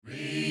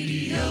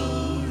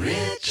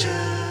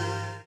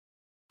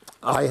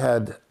I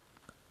had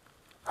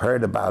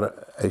heard about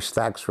a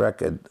Stax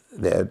record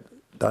that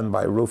done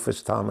by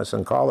Rufus Thomas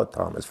and Carla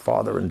Thomas,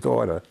 father and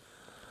daughter,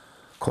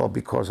 called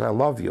Because I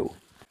Love You.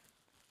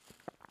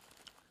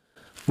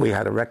 We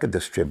had a record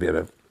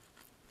distributor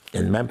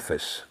in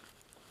Memphis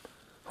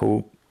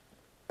who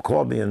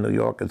called me in New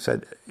York and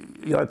said,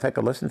 you ought to take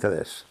a listen to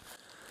this.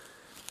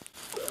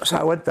 So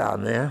I went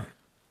down there.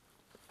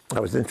 I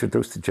was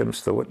introduced to Jim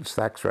Stewart and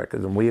Stax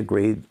Records, and we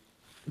agreed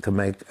to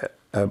make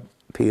a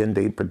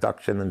P&D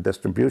production and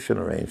distribution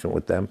arrangement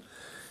with them.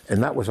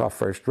 And that was our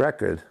first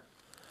record.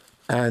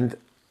 And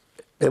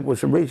it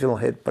was a regional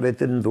hit, but it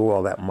didn't do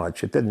all that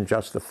much. It didn't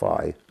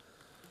justify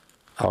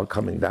our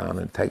coming down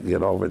and taking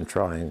it over and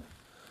trying.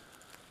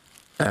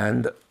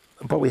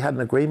 But we had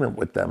an agreement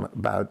with them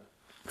about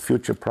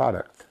future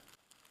product.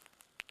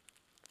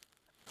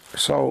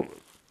 So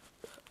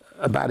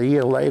about a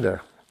year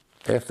later,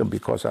 after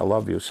Because I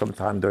Love You,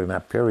 sometime during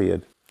that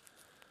period,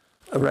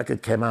 a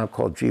record came out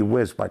called Gee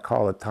Whiz by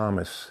Carla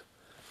Thomas,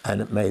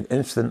 and it made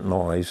instant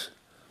noise.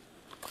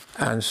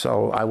 And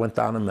so I went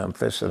down to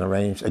Memphis and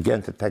arranged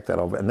again to take that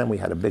over, and then we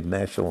had a big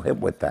national hit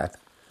with that.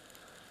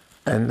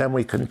 And then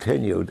we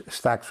continued.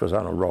 Stax was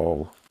on a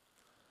roll.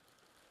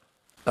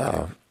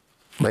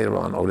 Later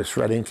on, Otis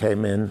Redding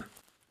came in,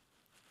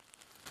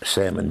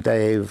 Sam and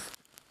Dave.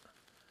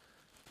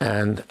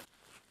 And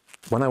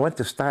when I went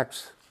to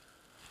Stax,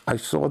 I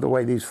saw the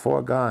way these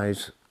four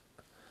guys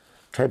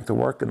came to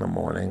work in the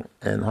morning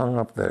and hung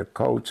up their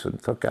coats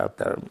and took out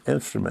their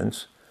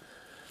instruments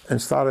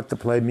and started to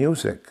play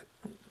music.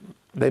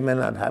 They may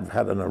not have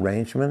had an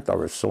arrangement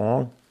or a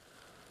song.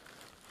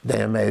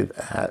 They may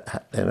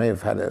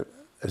have had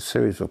a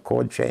series of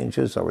chord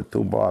changes or a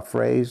two-bar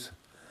phrase.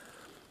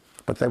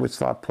 But they would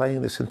start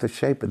playing this into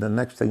shape, and the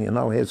next thing you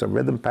know, here's a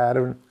rhythm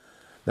pattern.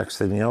 Next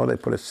thing you know, they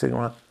put a singer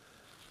on.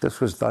 This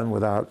was done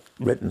without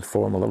written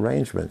formal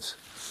arrangements.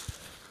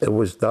 It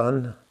was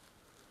done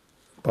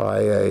by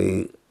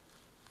a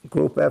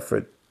group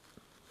effort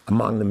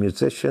among the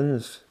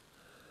musicians,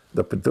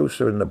 the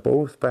producer in the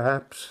booth,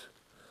 perhaps,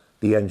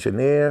 the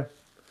engineer,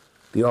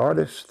 the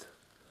artist,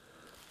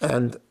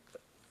 and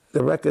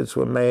the records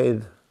were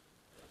made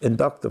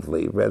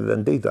inductively rather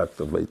than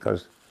deductively,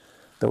 because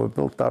they were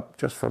built up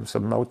just from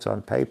some notes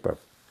on paper.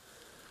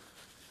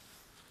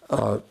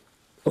 All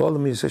the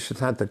musicians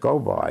had to go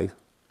by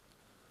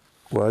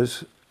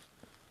was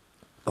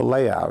a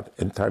layout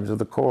in terms of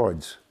the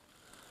chords.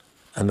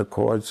 And the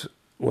chords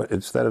were,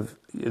 instead of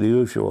the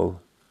usual,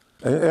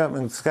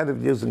 instead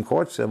of using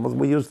chord symbols,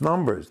 we used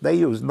numbers. They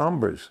used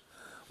numbers,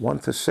 1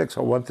 to 6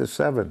 or 1 to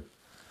 7.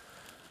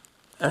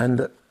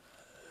 And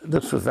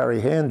this was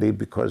very handy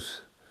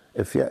because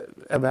if you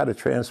ever had to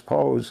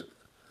transpose,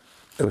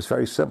 it was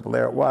very simple.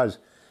 There it was.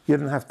 You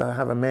didn't have to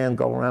have a man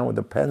go around with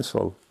a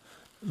pencil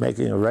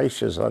making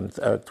erasures on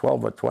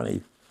 12 or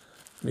 20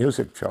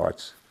 music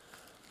charts.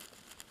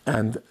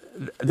 And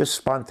this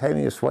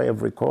spontaneous way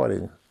of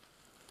recording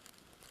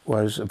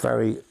was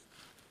very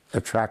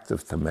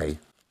attractive to me.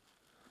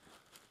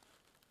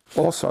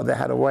 Also, they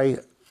had a way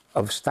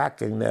of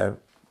stacking their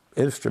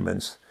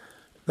instruments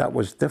that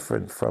was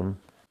different from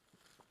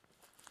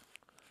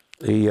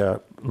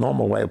the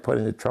normal way of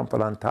putting the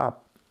trumpet on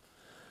top.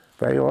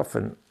 Very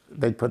often,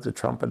 they'd put the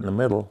trumpet in the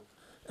middle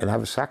and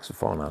have a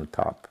saxophone on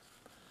top.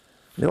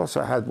 They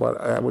also had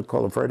what I would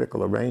call a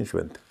vertical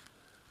arrangement,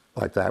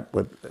 like that,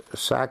 with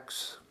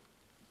sax,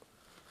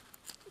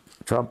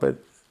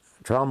 trumpet,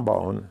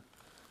 trombone,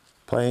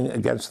 playing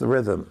against the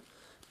rhythm.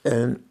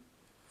 And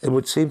it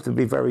would seem to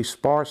be very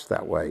sparse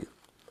that way.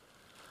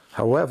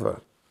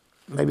 However,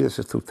 maybe this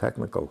is too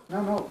technical.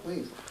 No,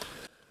 please.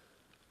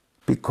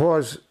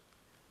 Because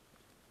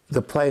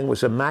the playing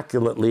was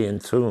immaculately in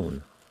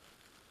tune,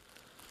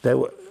 there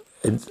were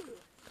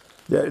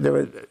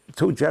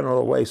two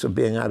general ways of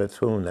being out of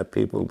tune that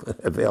people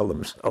avail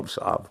themselves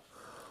of.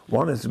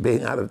 One is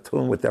being out of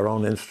tune with their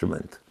own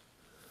instrument,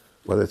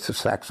 whether it's a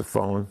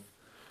saxophone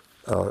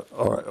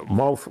or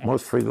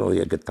most frequently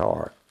a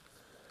guitar.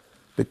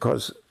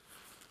 Because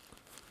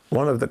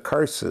one of the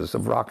curses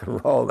of rock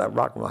and roll that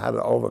rock and roll had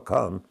to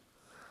overcome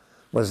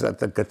was that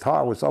the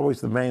guitar was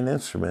always the main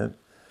instrument,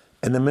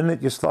 and the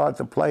minute you started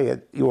to play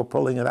it, you were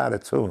pulling it out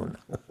of tune.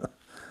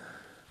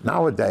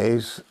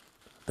 Nowadays,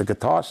 the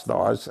guitar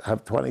stars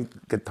have 20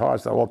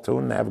 guitars that are all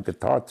tuned. They have a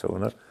guitar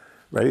tuner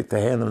ready to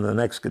hand them the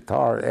next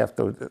guitar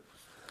after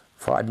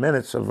 5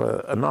 minutes of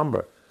a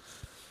number.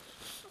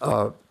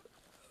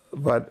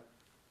 But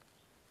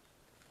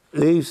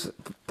these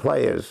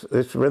players,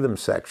 this rhythm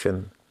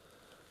section,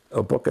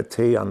 Booker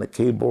T on the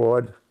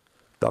keyboard,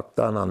 Duck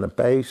Dunn on the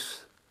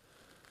bass,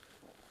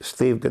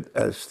 Steve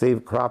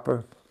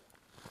Cropper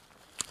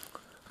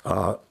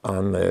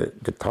on the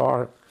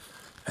guitar,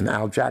 and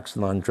Al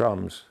Jackson on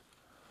drums,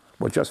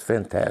 were just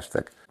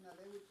fantastic.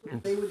 Now,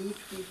 they would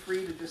each be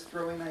free to just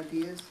throw in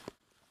ideas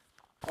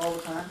all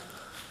the time?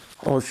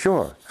 Oh,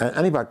 sure.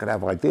 Anybody could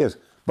have ideas,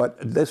 but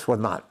this was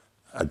not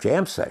a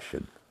jam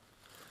session.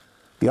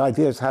 The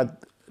ideas had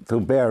to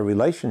bear a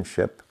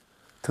relationship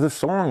to the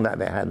song that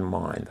they had in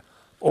mind,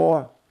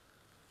 or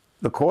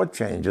the chord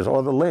changes,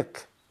 or the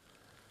lick.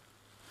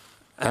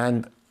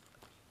 And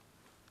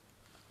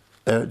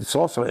it's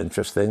also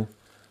interesting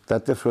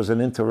that this was an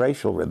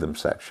interracial rhythm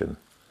section,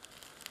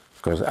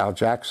 because Al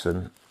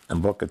Jackson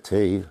and Booker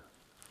T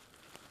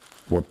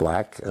were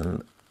black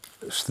and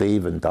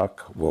Steve and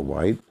Duck were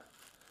white.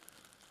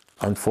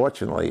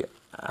 Unfortunately,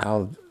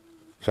 Al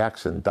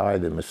Jackson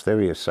died in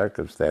mysterious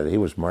circumstances. He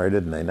was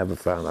murdered and they never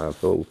found out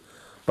who,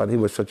 but he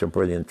was such a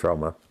brilliant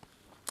drummer.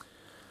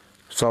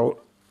 So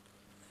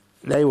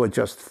they were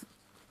just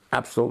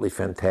absolutely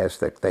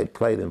fantastic. They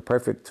played in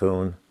perfect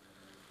tune.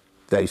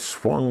 They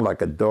swung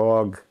like a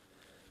dog,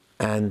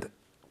 and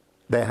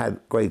they had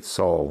great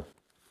soul.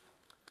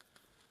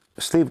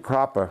 Steve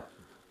Cropper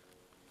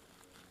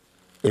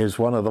is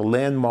one of the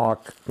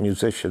landmark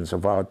musicians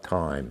of our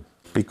time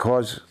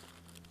because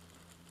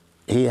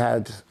he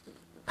had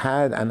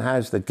and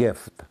has the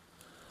gift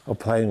of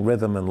playing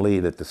rhythm and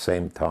lead at the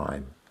same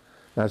time.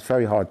 Now, it's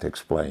very hard to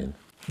explain.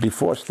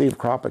 Before Steve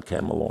Cropper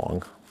came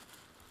along,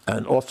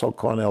 and also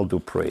Cornell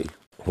Dupree,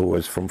 who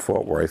was from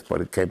Fort Worth,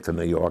 but he came to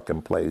New York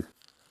and played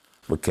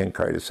with King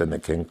Curtis and the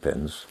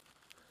Kingpins,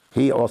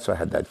 he also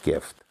had that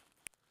gift.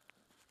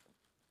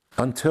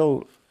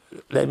 Until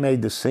they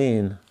made the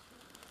scene,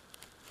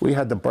 we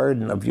had the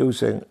burden of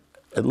using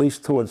at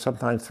least 2 and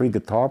sometimes 3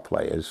 guitar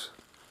players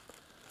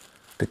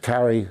to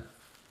carry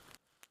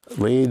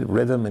lead,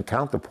 rhythm, and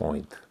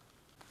counterpoint.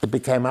 It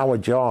became our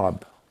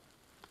job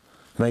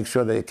to make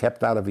sure they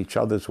kept out of each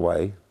other's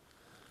way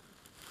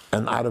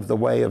and out of the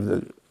way of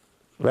the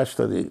rest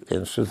of the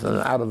instruments and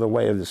out of the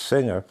way of the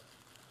singer,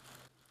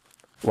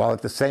 while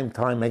at the same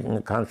time making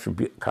a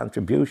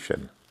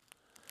contribution.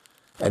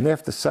 And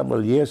after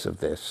several years of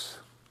this,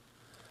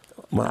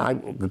 when I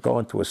would go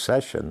into a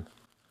session,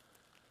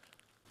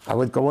 I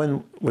would go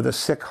in with a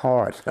sick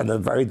heart and a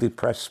very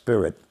depressed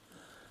spirit.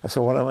 I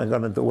said, what am I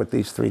going to do with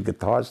these 3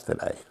 guitars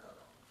today?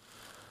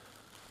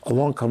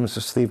 Along comes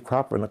the Steve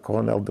Cropper and the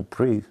Cornell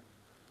Dupree,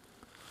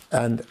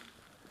 and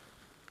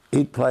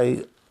he'd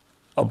play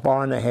a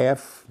bar and a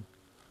half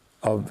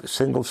of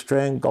single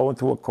string, go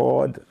into a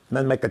chord, and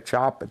then make a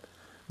chop. And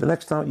the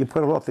next time you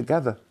put it all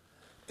together,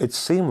 it's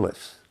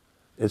seamless.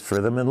 It's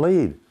rhythm and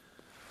lead.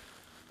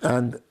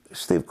 And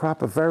Steve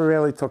Cropper very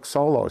rarely took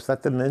solos.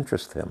 That didn't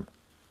interest him.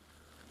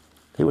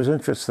 He was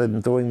interested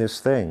in doing this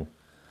thing.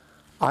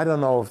 I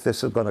don't know if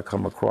this is going to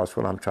come across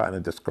what I'm trying to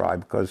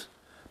describe, because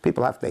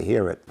people have to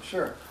hear it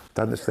Sure.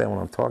 to understand what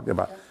I'm talking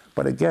about.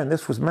 But again,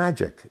 this was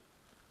magic. It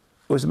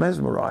was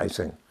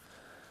mesmerizing.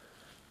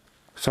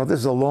 So this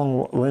is a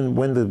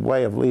long-winded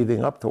way of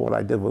leading up to what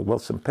I did with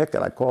Wilson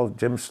Pickett. I called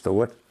Jim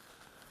Stewart,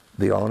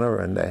 the owner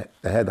and the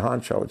head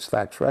honcho at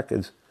Stax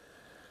Records,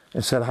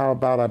 and said, how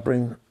about I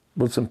bring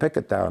Wilson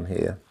Pickett down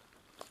here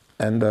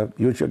and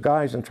use your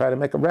guys and try to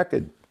make a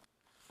record?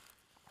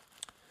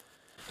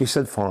 He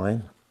said,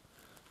 fine.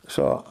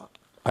 So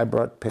I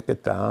brought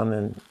Pickett down,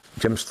 and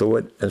Jim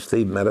Stewart and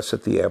Steve met us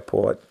at the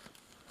airport.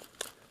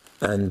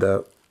 And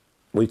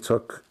we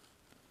took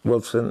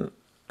Wilson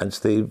and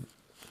Steve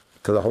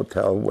to the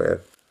hotel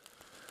where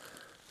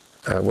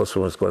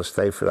Wilson was going to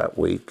stay for that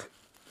week.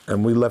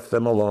 And we left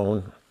them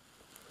alone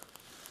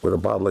with a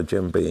bottle of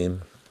Jim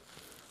Beam.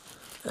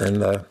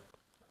 And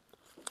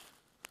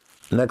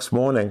next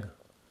morning,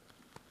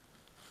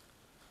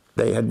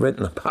 they had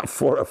written about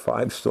 4 or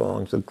 5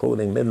 songs,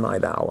 including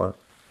Midnight Hour,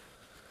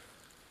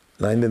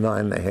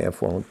 99 and a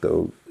half won't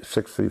do,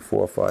 6, 3,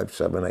 4, 5,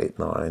 7, 8,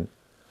 9.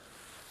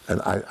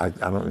 And I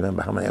don't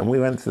remember how many. And we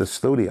went to the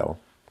studio,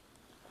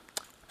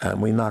 and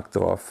we knocked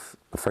off,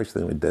 the first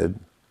thing we did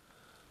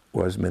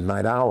was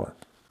Midnight Hour.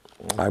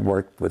 I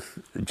worked with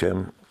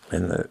Jim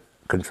in the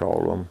control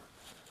room.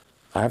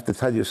 I have to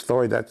tell you a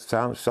story that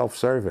sounds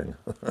self-serving.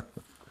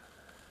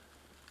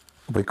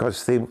 Because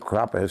Steve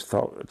Cropper has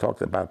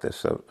talked about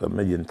this a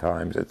million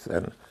times.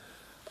 And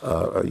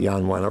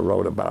Jan Wenner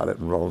wrote about it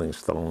in Rolling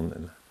Stone.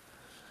 And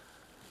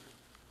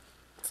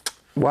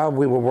while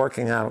we were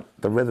working out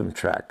the rhythm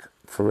track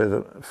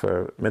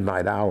for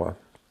Midnight Hour,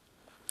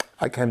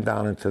 I came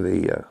down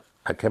into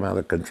I came out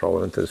of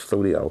control into the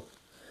studio.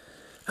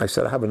 I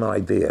said, I have an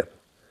idea.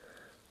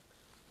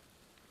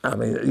 I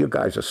mean, you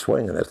guys are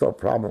swinging, there's no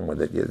problem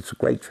with it. It's a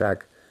great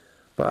track,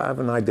 but I have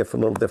an idea for a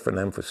little different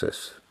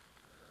emphasis.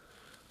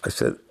 I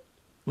said,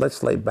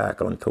 let's lay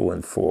back on 2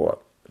 and 4.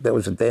 There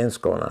was a dance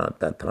going on at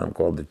that time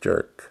called the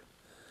jerk.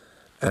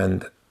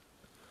 And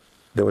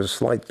there was a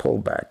slight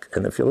pullback.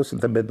 And if you listen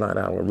to Midnight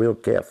Hour real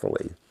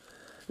carefully,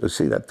 you'll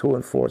see that 2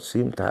 and 4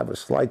 seem to have a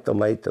slight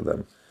delay to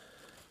them.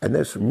 And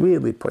this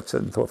really puts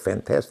it into a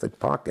fantastic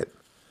pocket.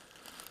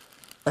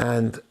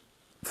 And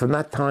from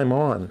that time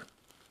on,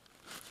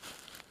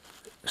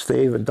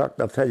 Steve and Duck,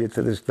 I'll tell you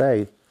to this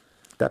day,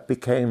 that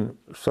became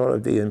sort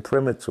of the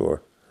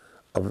imprimatur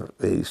of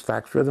the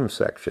Stax Rhythm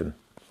section.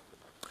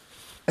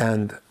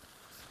 And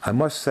I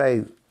must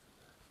say,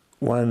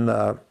 when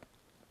the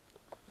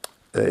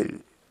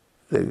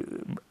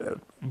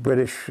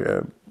British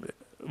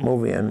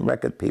movie and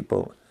record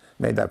people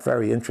made that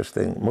very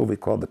interesting movie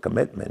called The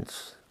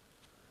Commitments,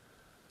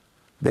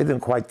 they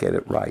didn't quite get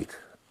it right.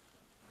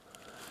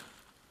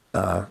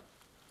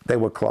 They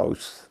were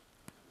close.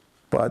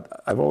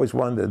 But I've always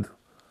wondered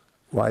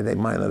why they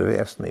might not have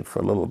asked me for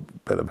a little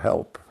bit of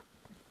help.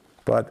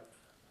 But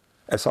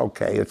it's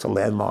okay. It's a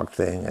landmark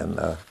thing,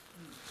 and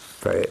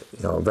very,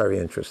 very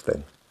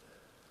interesting.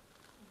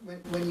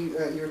 When you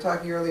were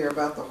talking earlier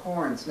about the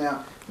horns.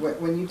 Now,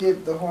 when you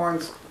did the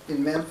horns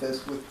in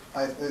Memphis with,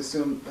 I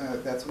assume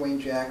that's Wayne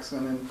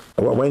Jackson and.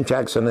 Well, Wayne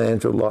Jackson and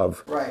Andrew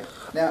Love. Right.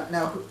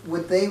 Now,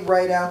 would they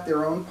write out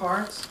their own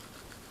parts?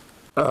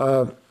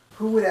 Who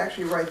would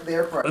actually write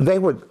their parts? They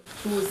would.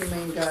 Who was the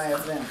main guy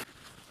of them?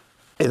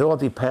 It all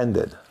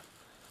depended.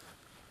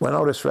 When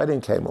Otis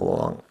Redding came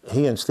along,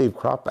 he and Steve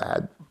Cropper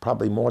had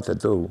probably more to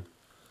do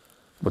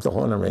with the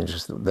horn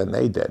arrangers than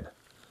they did.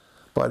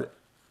 But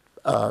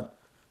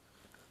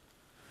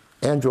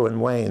Andrew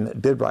and Wayne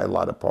did write a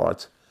lot of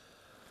parts.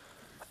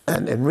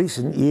 And in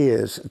recent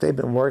years, they've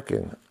been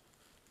working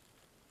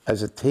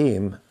as a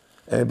team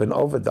and have been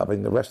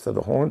overdubbing the rest of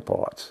the horn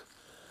parts.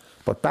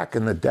 But back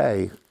in the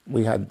day,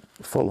 we had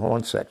full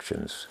horn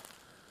sections.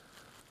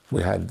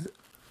 We had,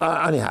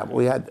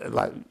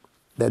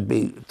 there'd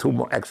be 2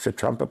 more extra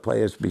trumpet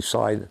players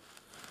beside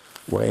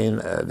Wayne.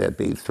 There'd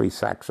be 3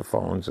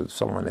 saxophones and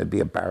so on. There'd be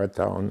a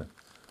baritone,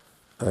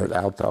 an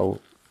alto,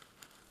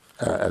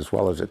 as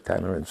well as a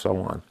tenor and so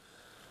on.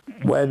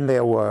 When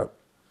there were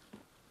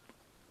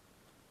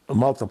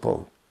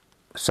multiple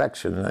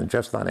sections, and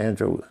just not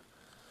Andrew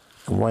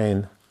and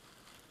Wayne,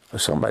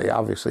 somebody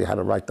obviously had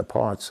to write the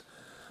parts.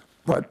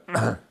 But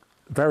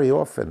very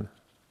often,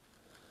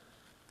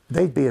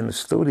 they'd be in the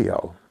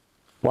studio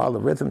while the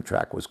rhythm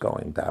track was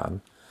going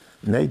down,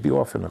 and they'd be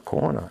off in a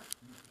corner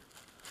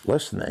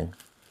listening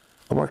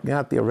and working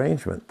out the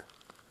arrangement.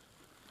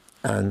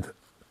 And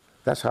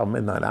that's how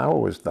Midnight Hour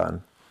was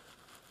done.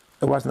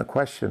 It wasn't a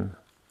question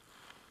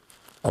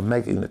of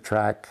making the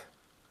track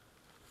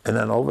and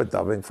then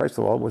overdubbing. First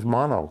of all, it was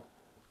mono.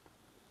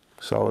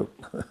 So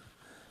it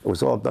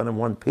was all done in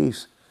one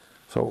piece.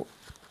 So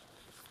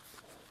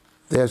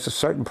there's a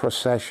certain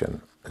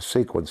procession, a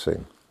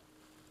sequencing.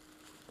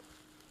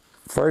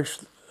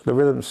 First, the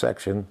rhythm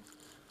section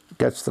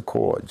gets the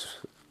chords,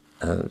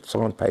 and it's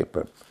on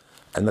paper.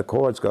 And the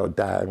chords go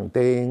dang,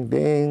 ding,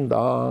 ding,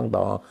 dong,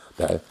 dong,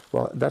 dang.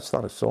 Well, that's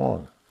not a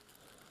song.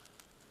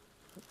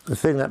 The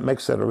thing that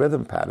makes it a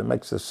rhythm pattern,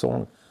 makes a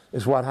song,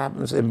 is what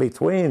happens in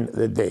between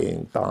the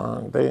ding,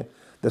 dong, ding,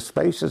 the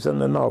spaces in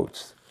the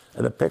notes,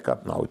 and the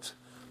pickup notes.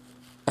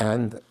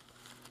 And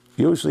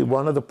usually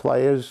one of the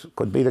players,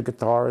 could be the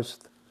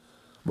guitarist,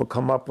 will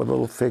come up with a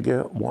little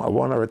figure,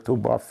 1 or a 2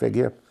 bar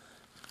figure,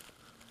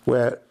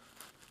 where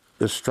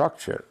the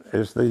structure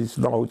is these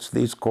notes,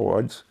 these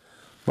chords,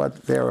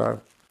 but there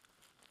are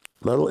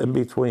little in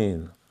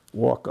between,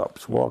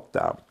 walk-ups,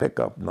 walk-down,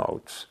 pick-up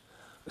notes,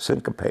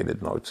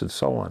 syncopated notes, and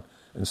so on.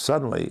 And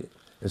suddenly,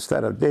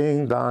 instead of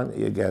ding dong,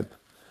 you get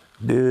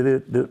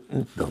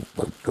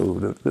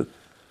do-do-do-do-do-do-do.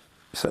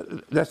 So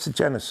that's the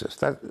genesis.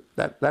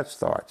 That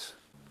starts.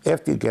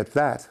 After you get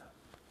that,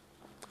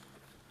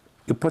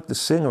 you put the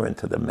singer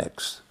into the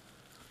mix,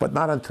 but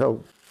not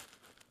until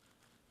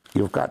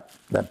you've got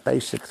that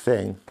basic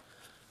thing,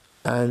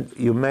 and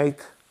you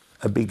make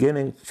a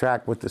beginning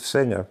track with the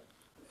singer,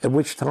 at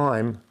which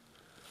time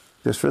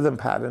this rhythm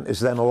pattern is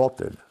then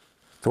altered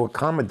to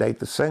accommodate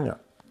the singer.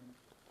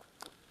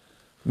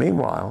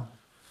 Meanwhile,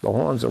 the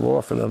horns are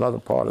off in another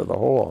part of the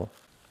hall.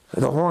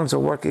 The horns are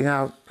working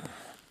out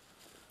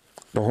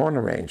the horn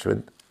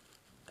arrangement,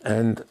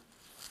 and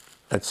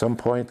at some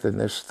point in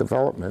this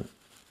development,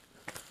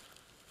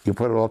 you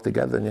put it all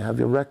together and you have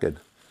your record.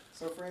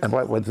 So for And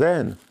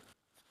instance,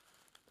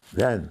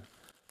 then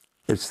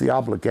it's the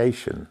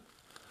obligation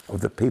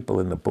of the people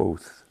in the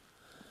booth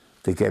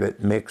to get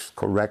it mixed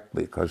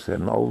correctly, because there's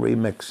no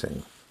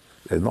remixing,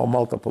 there's no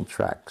multiple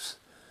tracks.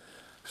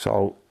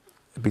 So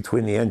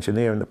between the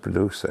engineer and the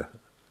producer,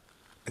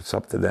 it's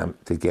up to them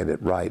to get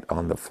it right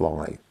on the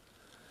fly.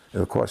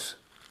 And of course,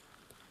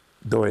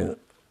 during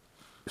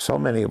so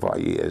many of our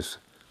years,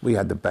 we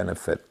had the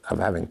benefit of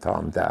having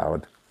Tom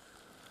Dowd,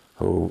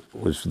 who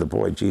was the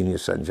boy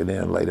genius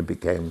engineer and later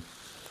became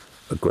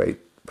a great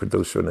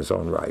producer in his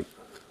own right.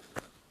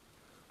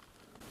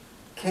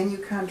 can you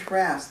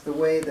contrast the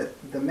way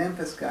that the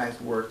Memphis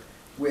guys worked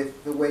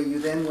with the way you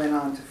then went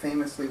on to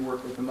famously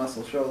work with the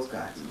Muscle Shoals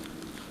guys?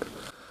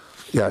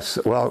 Yes,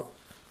 well,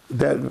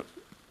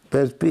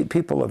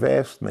 people have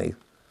asked me,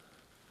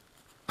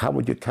 how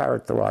would you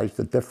characterize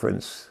the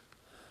difference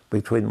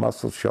between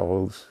Muscle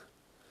Shoals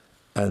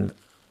and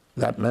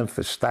that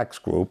Memphis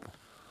Stax group,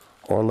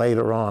 or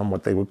later on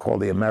what they would call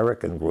the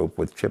American group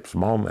with Chips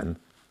Moman?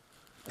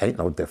 Ain't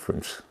no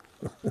difference.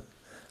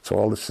 It's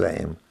all the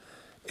same.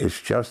 It's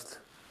just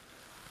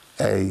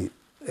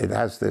it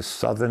has this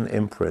Southern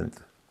imprint,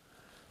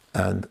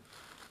 and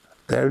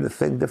there's a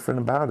thing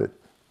different about it.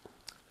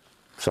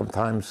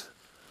 Sometimes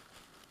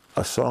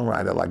a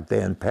songwriter like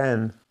Dan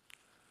Penn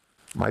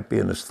might be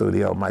in the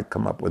studio, might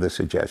come up with a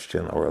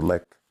suggestion or a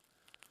lick.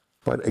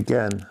 But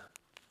again,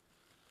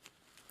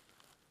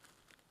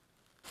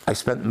 I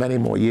spent many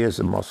more years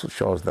in Muscle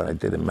Shoals than I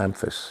did in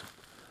Memphis,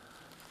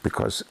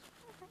 because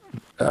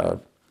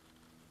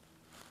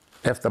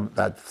After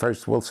that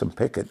first Wilson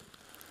Pickett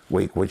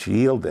week, which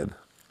yielded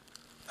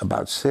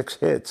about 6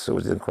 hits, it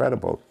was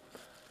incredible.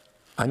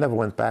 I never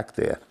went back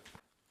there.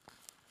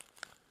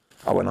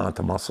 I went on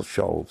to Muscle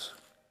Shoals.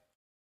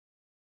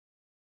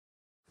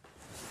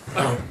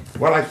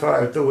 What I thought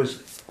I would do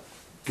is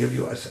give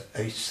you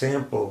a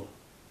sample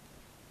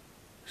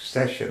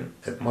session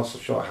at Muscle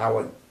Shoals,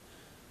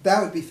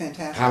 That would be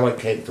fantastic. how it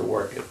came to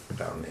work it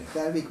down there.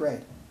 That'd be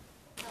great.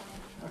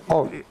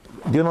 Oh, do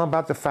you know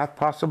about the Fat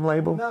Possum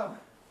label? No.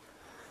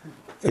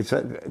 It's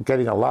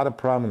getting a lot of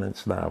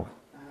prominence now.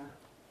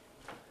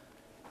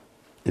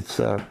 It's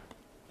a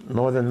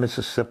Northern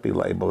Mississippi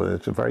label, and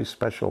it's a very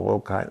special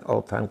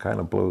old-time kind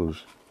of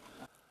blues.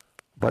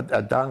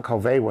 But Don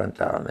Covey went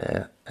down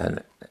there,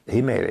 and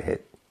he made a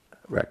hit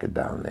record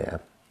down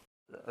there.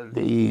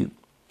 The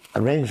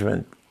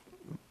arrangement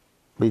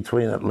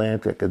between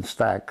Atlantic and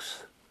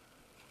Stax,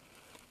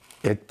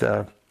 it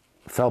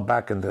fell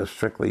back into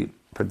strictly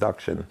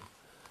production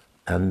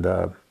and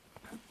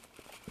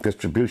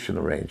distribution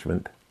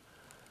arrangement.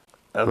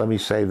 Let me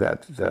say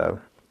that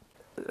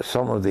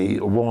some of the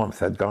warmth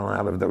had gone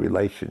out of the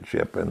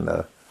relationship,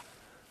 and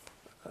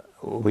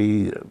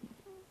we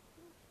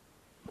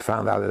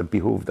found out it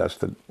behooved us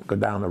to go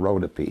down the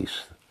road a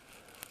piece,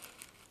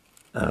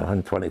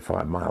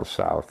 125 miles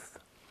south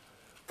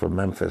from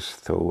Memphis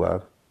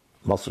to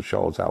Muscle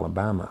Shoals,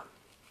 Alabama.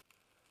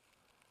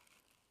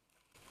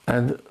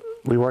 And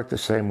we worked the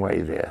same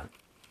way there.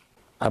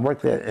 I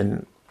worked there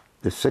in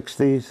the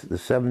 60s, the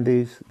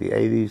 70s, the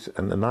 80s,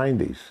 and the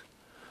 90s,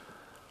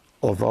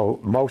 although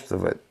most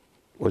of it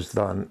was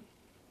done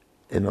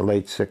in the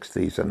late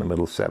 60s and the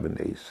middle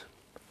 70s.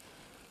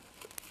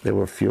 There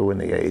were a few in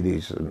the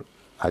 80s, and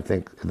I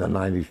think in the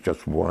 90s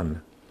just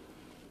one.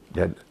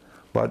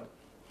 But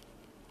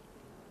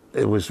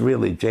it was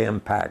really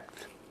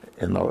jam-packed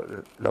in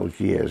those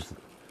years.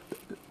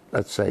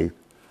 Let's say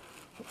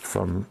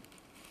from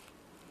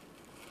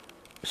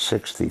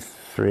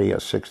 63 or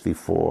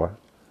 64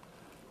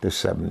 to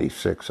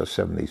 76 or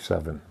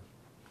 77,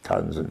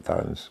 tons and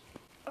tons.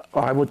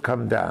 I would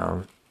come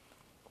down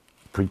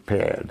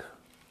prepared,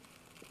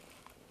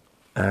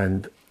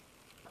 and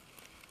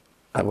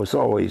I was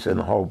always in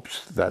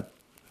hopes that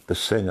the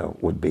singer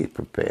would be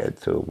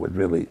prepared too, would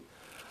really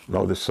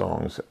know the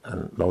songs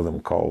and know them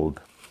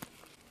cold.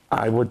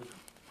 I would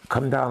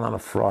come down on a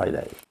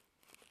Friday.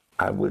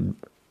 I would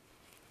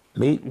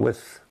meet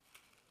with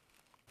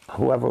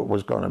whoever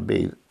was going to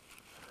be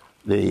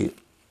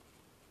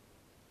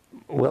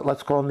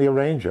let's call him the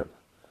arranger,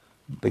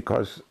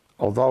 because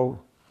although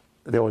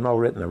there were no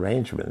written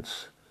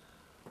arrangements,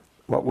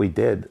 what we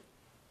did,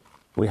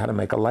 we had to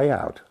make a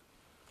layout.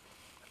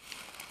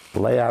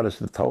 The layout is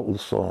the total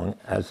song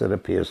as it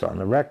appears on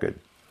the record.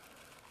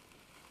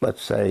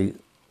 Let's say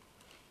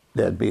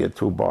there'd be a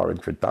 2-bar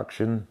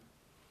introduction,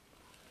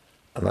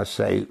 and let's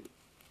say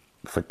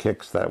for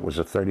kicks that was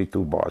a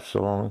 32-bar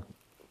song.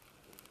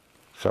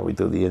 So we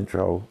do the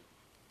intro,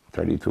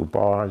 32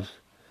 bars,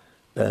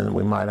 then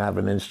we might have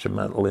an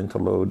instrumental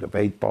interlude of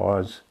 8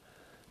 bars,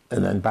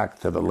 and then back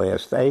to the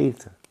last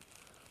 8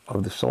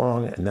 of the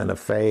song, and then a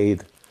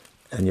fade,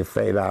 and you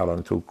fade out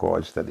on 2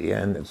 chords to the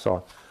end, and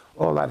so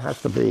all that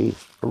has to be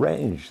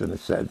arranged in a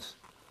sense.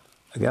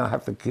 Again, I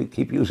have to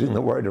keep using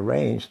the word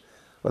arranged,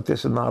 but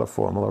this is not a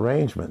formal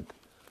arrangement.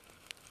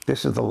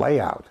 This is the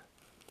layout.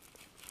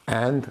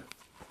 And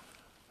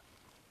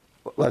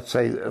let's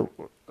say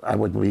I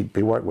would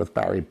be working with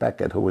Barry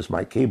Beckett, who was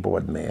my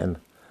keyboard man,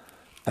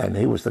 and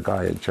he was the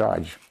guy in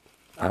charge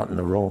out in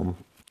the room,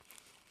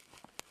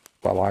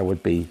 while I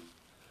would be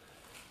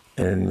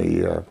in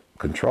the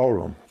control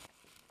room,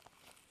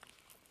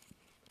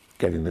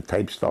 getting the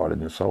tape started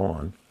and so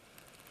on.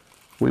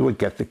 We would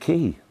get the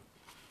key.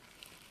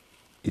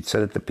 He'd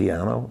sit at the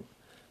piano,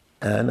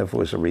 and if it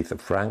was Aretha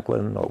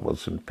Franklin or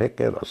Wilson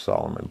Pickett or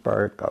Solomon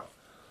Burke or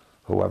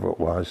whoever it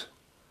was,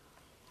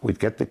 we'd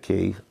get the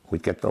key,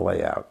 we'd get the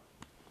layout.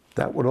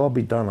 That would all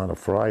be done on a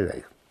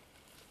Friday.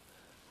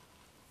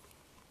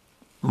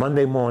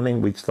 Monday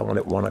morning, we'd start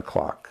at 1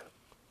 o'clock.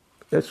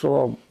 It's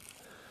all,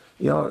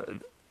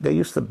 there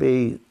used to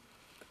be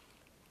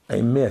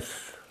a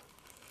myth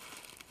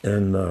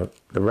in the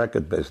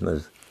record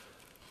business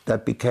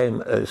that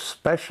became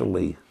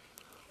especially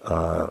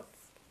a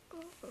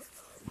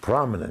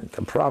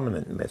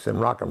prominent myth in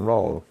rock and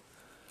roll,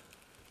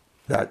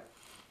 that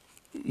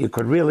you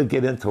could really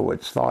get into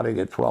it starting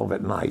at 12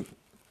 at night,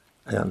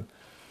 and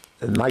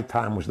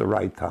nighttime was the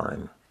right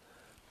time.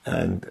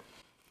 And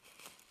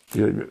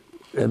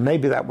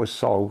maybe that was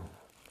so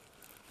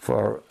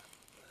for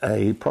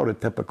a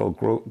prototypical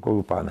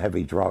group on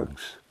heavy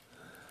drugs.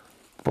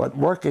 But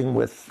working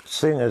with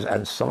singers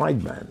and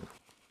sidemen,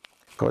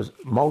 because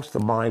most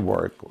of my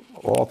work,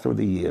 all through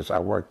the years, I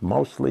worked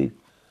mostly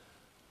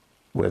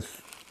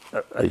with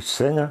a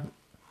singer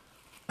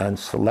and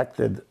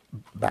selected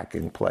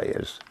backing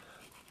players.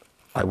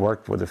 I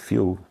worked with a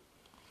few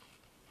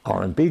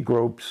R&B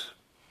groups,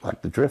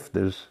 like the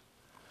Drifters,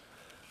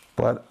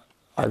 but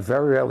I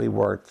very rarely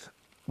worked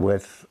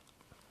with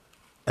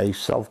a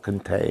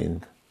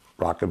self-contained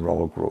rock and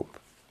roll group.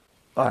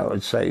 I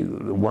would say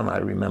the one I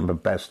remember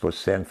best was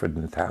Sanford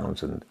and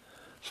Townsend,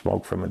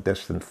 Smoke from a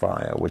Distant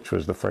Fire, which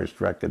was the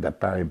first record that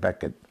Barry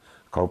Beckett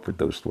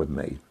co-produced with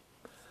me.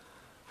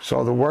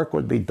 So the work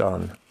would be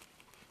done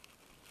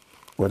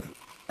with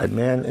a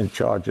man in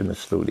charge in the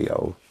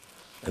studio,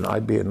 and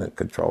I'd be in the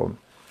control.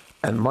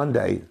 And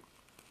Monday,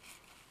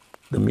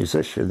 the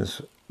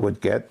musicians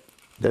would get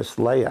this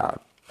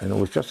layout, and it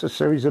was just a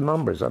series of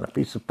numbers on a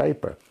piece of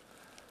paper.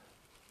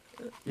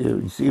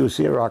 You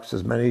Xerox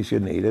as many as you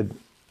needed,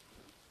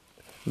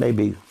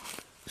 maybe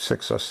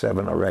 6 or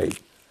 7 or 8.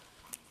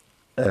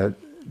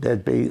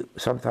 There'd be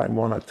sometime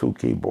 1 or 2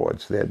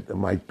 keyboards. There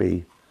might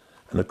be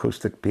an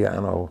acoustic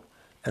piano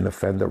and a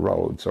Fender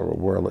Rhodes or a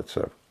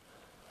Wurlitzer,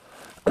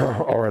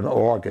 or an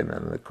organ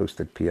and an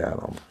acoustic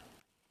piano,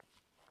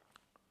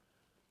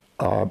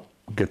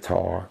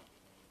 guitar,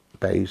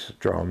 bass,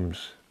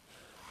 drums,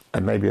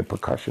 and maybe a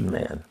percussion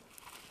man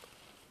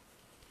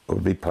who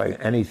would be playing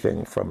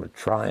anything from a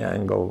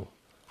triangle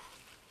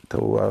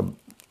to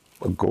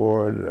a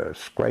gourd,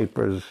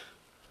 scrapers,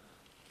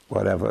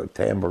 whatever,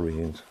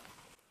 tambourines.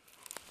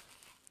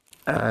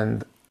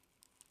 And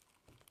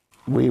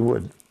we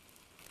would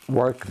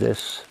work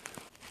this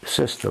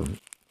system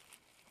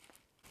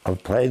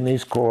of playing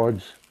these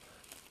chords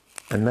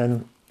and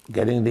then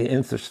getting the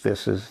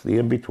interstices, the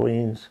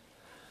in-betweens,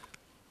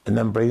 and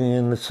then bringing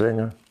in the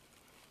singer,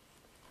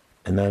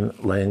 and then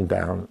laying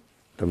down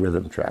the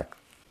rhythm track.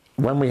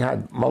 When we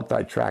had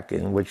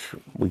multi-tracking, which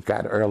we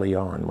got early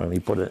on, when we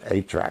put an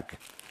 8-track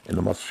in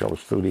the Muscle Shoals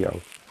studio,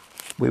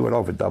 we would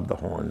overdub the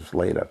horns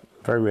later.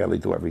 Very rarely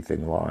do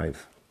everything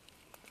live.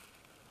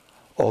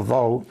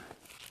 Although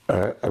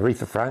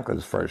Aretha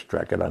Franklin's first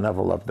record, I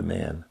Never Loved a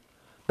Man,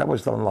 that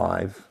was done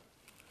live,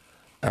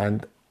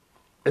 and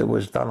it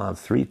was done on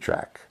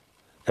 3-track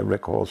at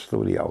Rick Hall's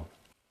studio.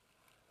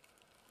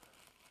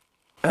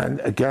 And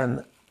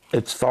again,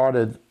 it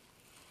started,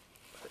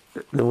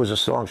 there was a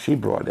song she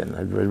brought in,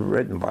 had been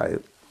written by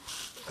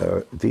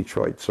a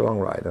Detroit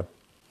songwriter.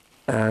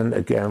 And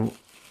again,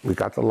 we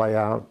got the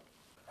layout.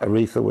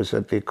 Aretha was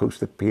at the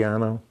acoustic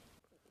piano.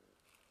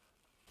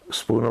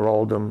 Spooner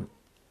Oldham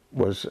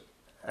was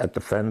at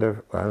the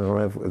Fender. I don't know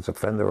if it was a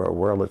Fender or a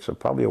Wurlitzer,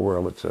 probably a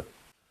Wurlitzer.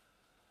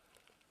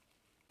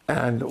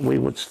 And we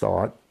would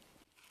start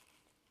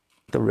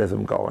the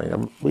rhythm going.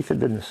 And Aretha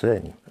didn't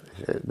sing.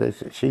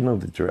 She knew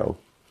the drill.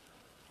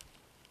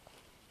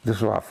 This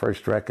was our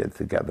first record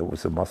together,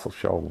 was the Muscle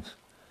Shoals.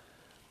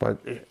 But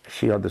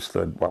she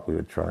understood what we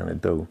were trying to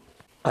do.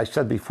 I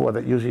said before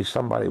that usually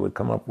somebody would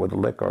come up with a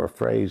lick or a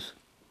phrase,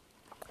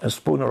 and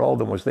Spooner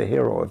Oldham was the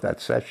hero of that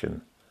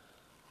session,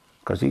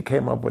 because he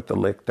came up with the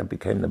lick that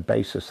became the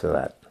basis of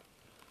that.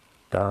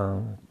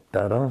 Dun,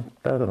 da dun,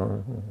 da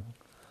dun,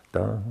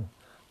 dun,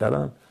 da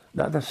dun.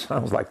 That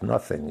sounds like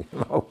nothing, you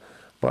know.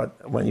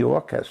 But when you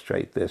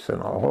orchestrate this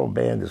and a whole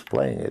band is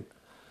playing it,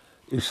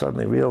 you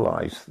suddenly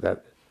realize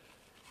that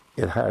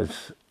it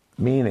has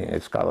meaning.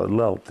 It's got a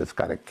lilt. It's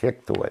got a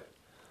kick to it.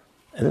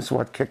 And this is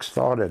what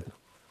kick-started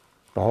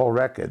the whole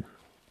record,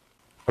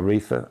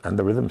 Aretha and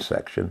the rhythm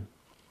section.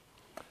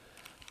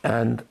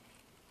 And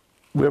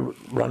we're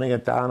running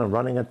it down and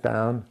running it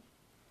down.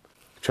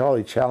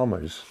 Charlie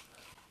Chalmers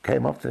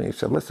came up to me and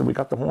said, listen, we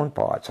got the horn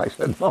parts. I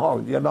said, no,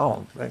 you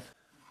don't.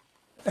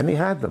 And he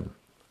had them.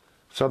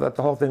 So that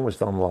the whole thing was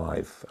done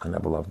live. I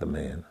Never Loved a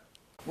Man.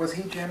 Was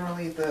he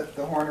generally the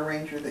horn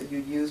arranger that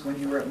you'd use when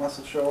you were at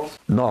Muscle Shoals?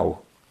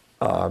 No.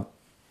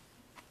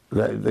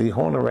 The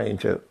horn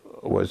arranger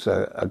was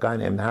a guy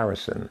named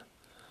Harrison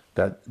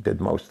that did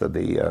most of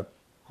the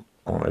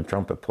horn, a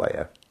trumpet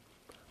player.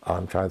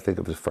 I'm trying to think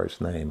of his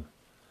first name.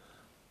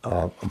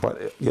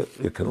 But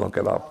you can look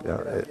it up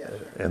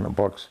in the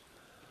books.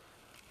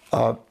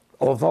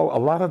 Although a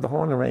lot of the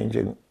horn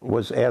arranging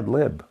was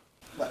ad-lib.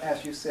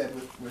 As you said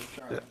with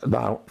Charlie.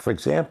 Now, for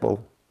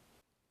example,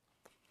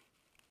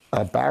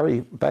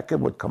 Barry Beckett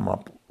would come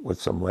up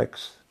with some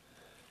licks,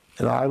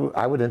 and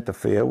I would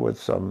interfere with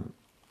some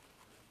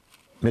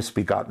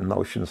misbegotten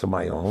notions of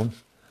my own,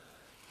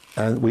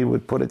 and we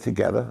would put it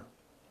together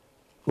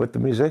with the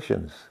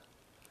musicians.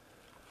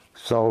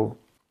 So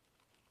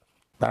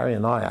Barry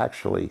and I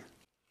actually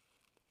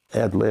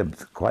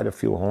ad-libbed quite a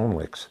few horn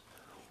licks.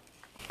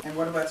 And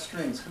what about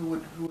strings? Who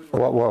would...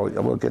 Well,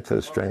 we'll get to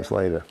the strings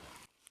later.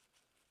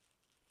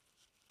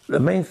 The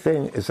main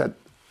thing is that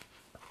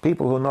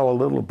people who know a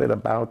little bit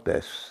about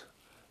this,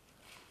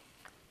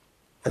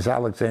 as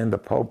Alexander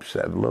Pope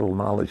said, a little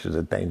knowledge is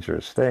a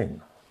dangerous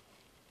thing.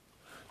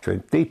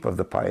 Drink deep of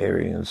the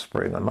Pierian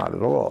spring, or not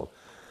at all.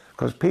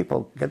 Because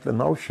people get the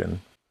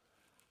notion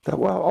that,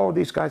 well, oh,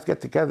 these guys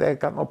get together, they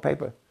got no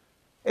paper.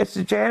 It's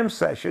a jam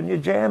session, you're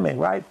jamming,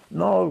 right?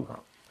 No,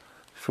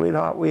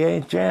 sweetheart, we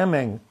ain't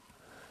jamming.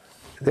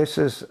 This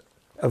is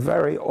a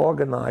very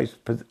organized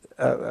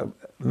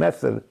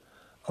method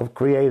of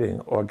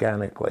creating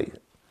organically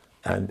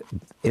and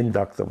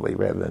inductively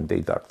rather than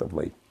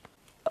deductively.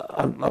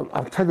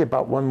 I'll tell you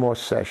about one more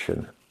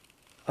session,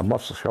 a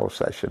Muscle Shoals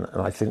session,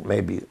 and I think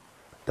maybe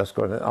that's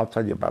going to, I'll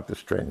tell you about the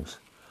strings.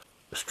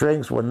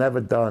 Strings were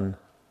never done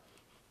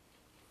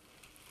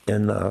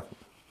in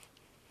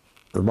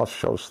the most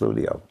show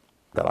studio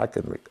that I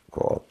can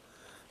recall,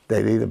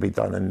 they'd either be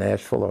done in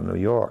Nashville or New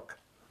York,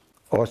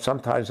 or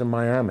sometimes in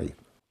Miami.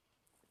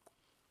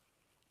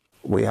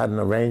 We had an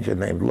arranger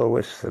named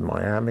Lewis in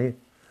Miami.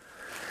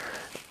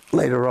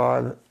 Later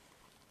on,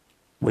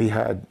 we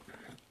had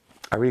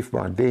Arif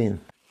Mardin,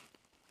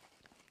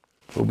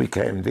 who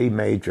became the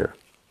major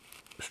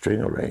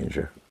string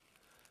arranger.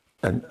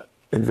 And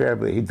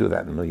invariably, he'd do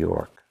that in New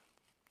York.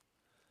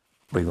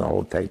 Bring the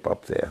whole tape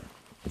up there,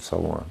 and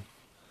so on.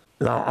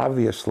 Now,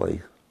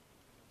 obviously,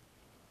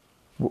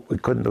 we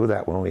couldn't do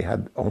that when we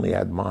only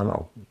had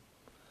mono.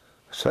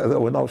 So there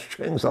were no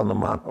strings on the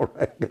mono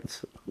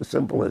records.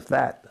 Simple as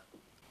that.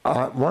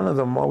 One of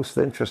the most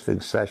interesting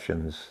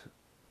sessions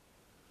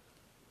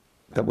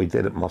that we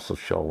did at Muscle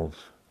Shoals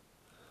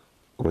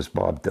was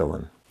Bob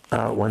Dylan.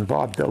 When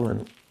Bob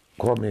Dylan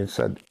called me and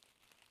said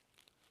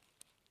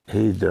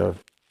he'd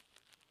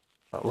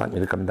like me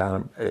to come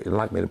down, he'd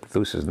like me to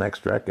produce his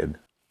next record,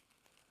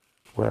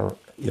 well,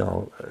 you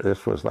know,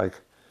 this was like,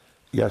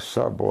 yes,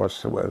 sir,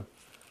 boss.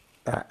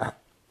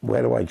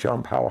 Where do I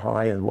jump? How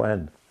high and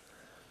when?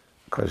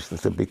 Because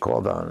to be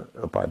called on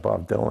by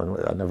Bob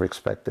Dylan, I never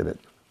expected it.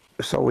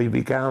 So we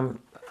began,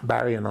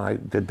 Barry and I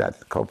did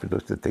that,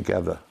 co-produced it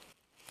together.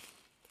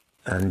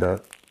 And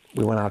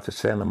we went out to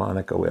Santa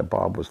Monica where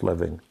Bob was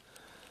living.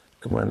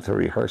 We went to a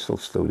rehearsal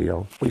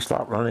studio. We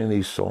start running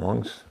these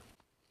songs,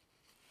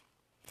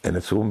 and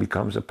it soon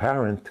becomes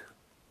apparent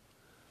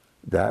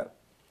that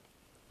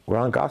we're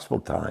on gospel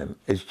time.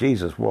 It's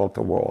Jesus wall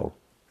to wall.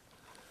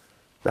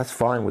 That's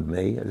fine with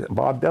me.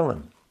 Bob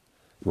Dylan.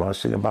 You want to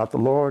sing about the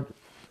Lord?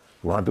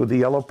 You want to do the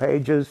yellow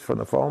pages from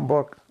the phone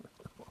book?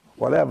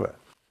 Whatever.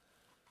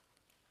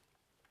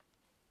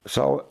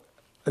 So,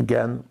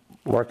 again,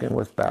 working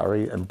with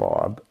Barry and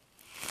Bob,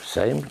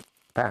 same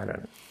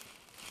pattern.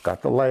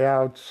 Got the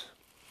layouts.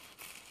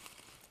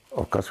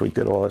 Of course, we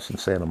did all this in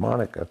Santa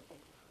Monica.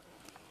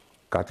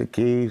 Got the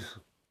keys.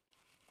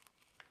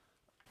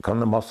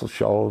 Come to Muscle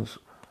Shoals.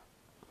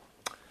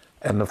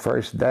 And the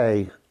first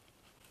day,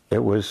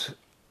 it was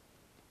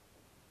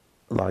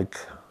like,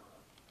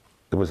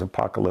 it was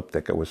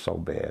apocalyptic. It was so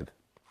bad.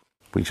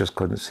 We just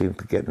couldn't seem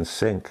to get in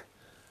sync.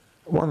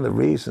 One of the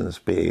reasons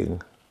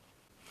being,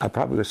 I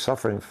probably was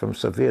suffering from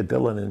severe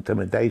Dylan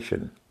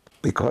intimidation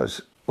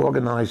because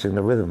organizing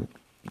the rhythm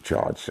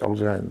charts,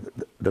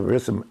 the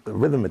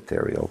rhythm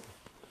material,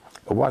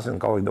 it wasn't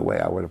going the way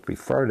I would have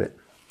preferred it.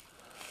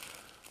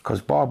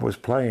 Because Bob was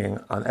playing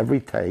on every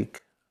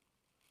take,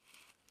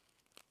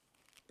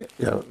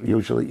 you know,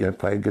 usually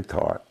playing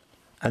guitar,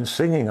 and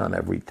singing on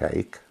every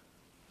take.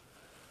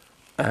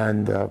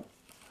 And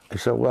I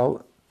said,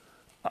 well,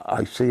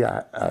 I see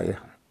I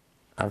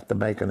have to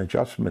make an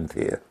adjustment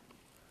here.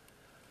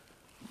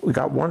 We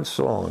got one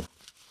song.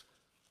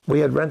 We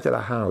had rented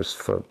a house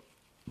for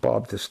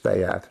Bob to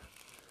stay at,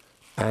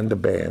 and the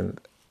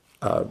band.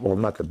 Well,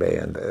 not the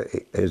band.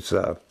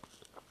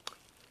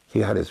 He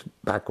had his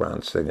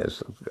background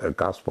singers, a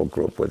gospel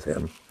group with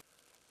him,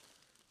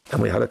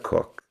 and we had a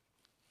cook,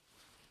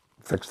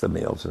 fix the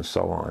meals, and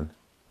so on.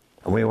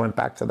 And we went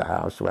back to the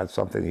house. We had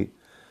something,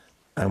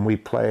 and we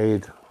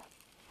played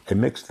a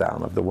mix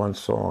down of the one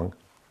song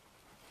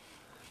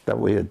that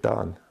we had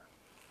done.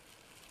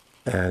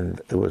 And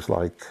it was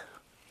like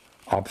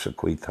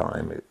obsequies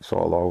time. It's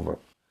all over.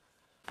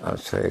 I'd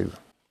say,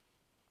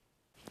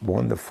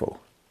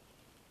 wonderful.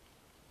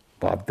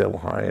 Bob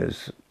Dylan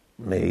hires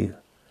me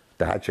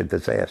to hatch a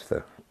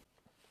disaster.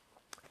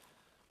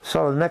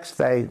 So the next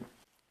day,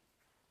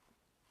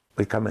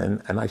 we come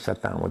in, and I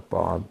sat down with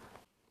Bob.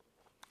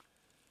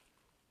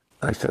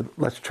 I said,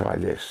 let's try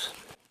this.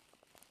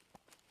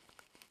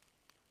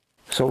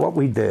 So what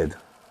we did,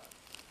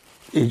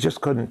 you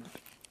just couldn't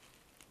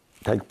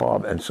take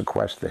Bob and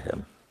sequester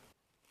him.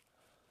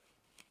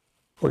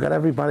 We got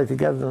everybody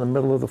together in the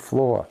middle of the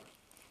floor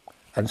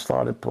and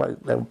started playing.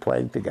 They were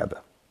playing together.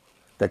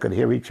 They could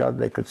hear each other.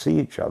 They could see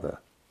each other.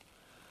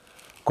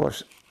 Of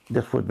course,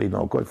 this would be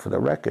no good for the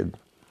record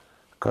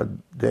because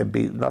there'd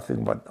be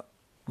nothing but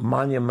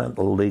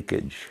monumental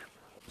leakage.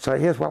 So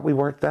here's what we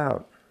worked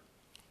out.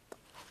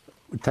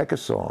 We take a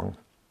song,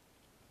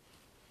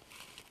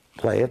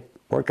 play it,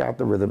 work out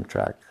the rhythm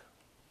track,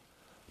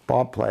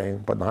 Bob playing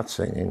but not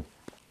singing.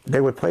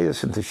 They would play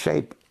this into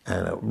shape,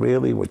 and it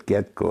really would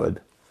get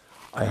good.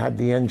 I had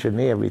the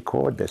engineer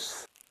record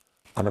this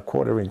on a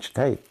 1/4-inch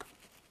tape,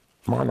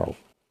 mono.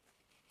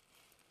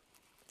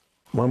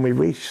 When we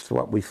reached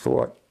what we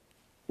thought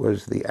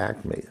was the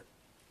acme,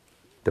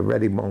 the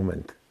ready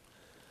moment,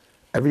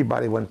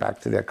 everybody went back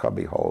to their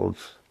cubby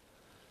holes.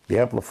 The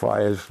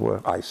amplifiers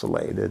were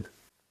isolated.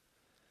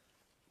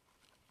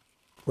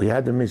 We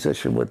had the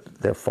musician with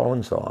their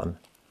phones on,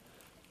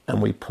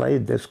 and we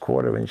played this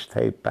 1/4-inch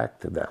tape back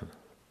to them.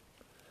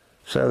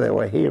 So they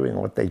were hearing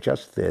what they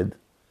just did,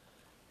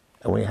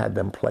 and we had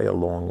them play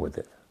along with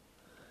it.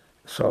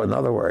 So in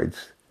other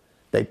words,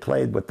 they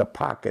played with the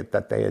pocket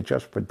that they had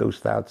just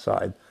produced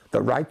outside,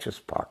 the righteous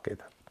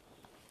pocket.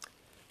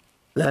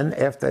 Then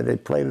after they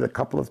played it a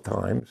couple of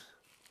times,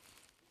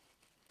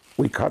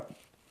 we cut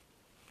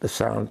the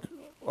sound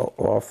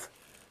off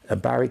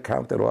And Barry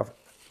counted off,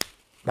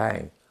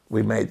 bang.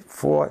 We made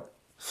 4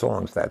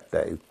 songs that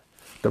day.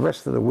 The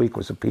rest of the week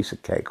was a piece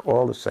of cake,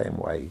 all the same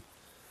way.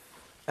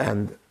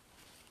 And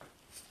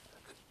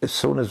as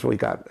soon as we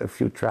got a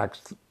few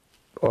tracks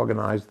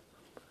organized,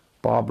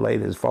 Bob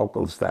laid his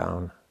vocals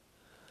down.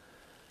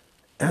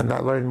 And I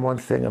learned one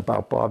thing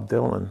about Bob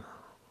Dylan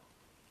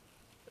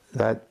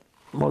that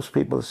most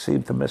people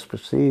seem to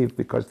misperceive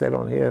because they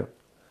don't hear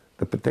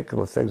the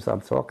particular things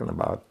I'm talking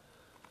about.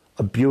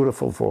 A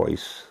beautiful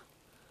voice,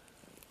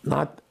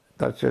 not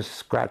just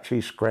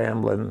scratchy,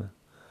 scrambling,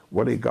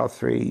 Woody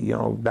Guthrie,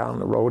 down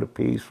the road a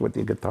piece with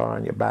your guitar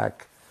on your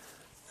back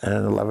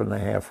and 11 and a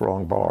half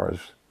wrong bars.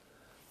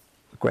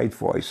 Great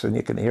voice, and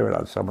you can hear it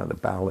on some of the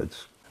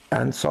ballads.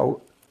 And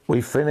so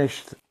we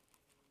finished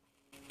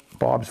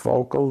Bob's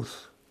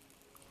vocals,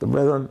 the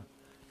rhythm,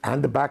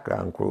 and the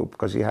background group,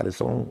 because he had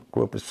his own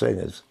group of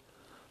singers,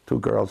 2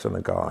 girls and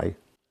a guy.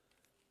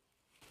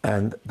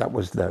 And that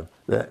was the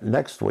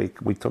next week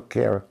we took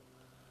care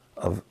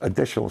of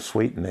additional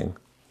sweetening,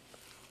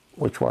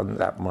 which wasn't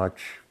that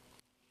much.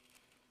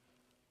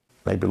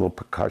 Maybe a little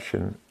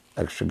percussion,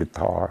 extra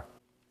guitar.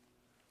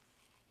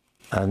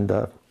 And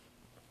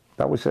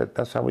that was it.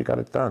 That's how we got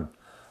it done.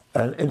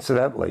 And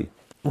incidentally,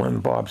 when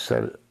Bob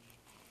said,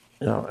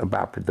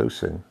 about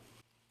producing,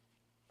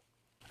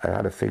 I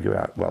had to figure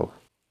out, well,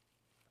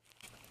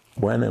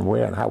 when and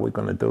where and how we're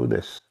going to do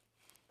this.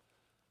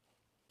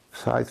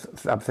 So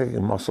I'm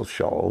thinking Muscle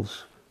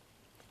Shoals.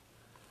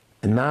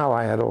 And now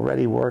I had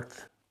already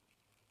worked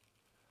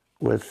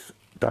with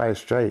Dire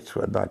Straits,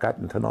 who I'd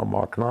gotten to know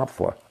Mark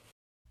Knopfler.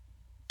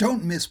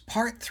 Don't miss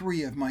part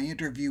 3 of my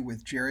interview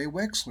with Jerry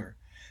Wexler.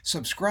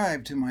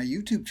 Subscribe to my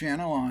YouTube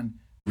channel on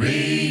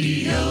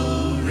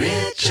Radio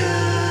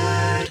Richard.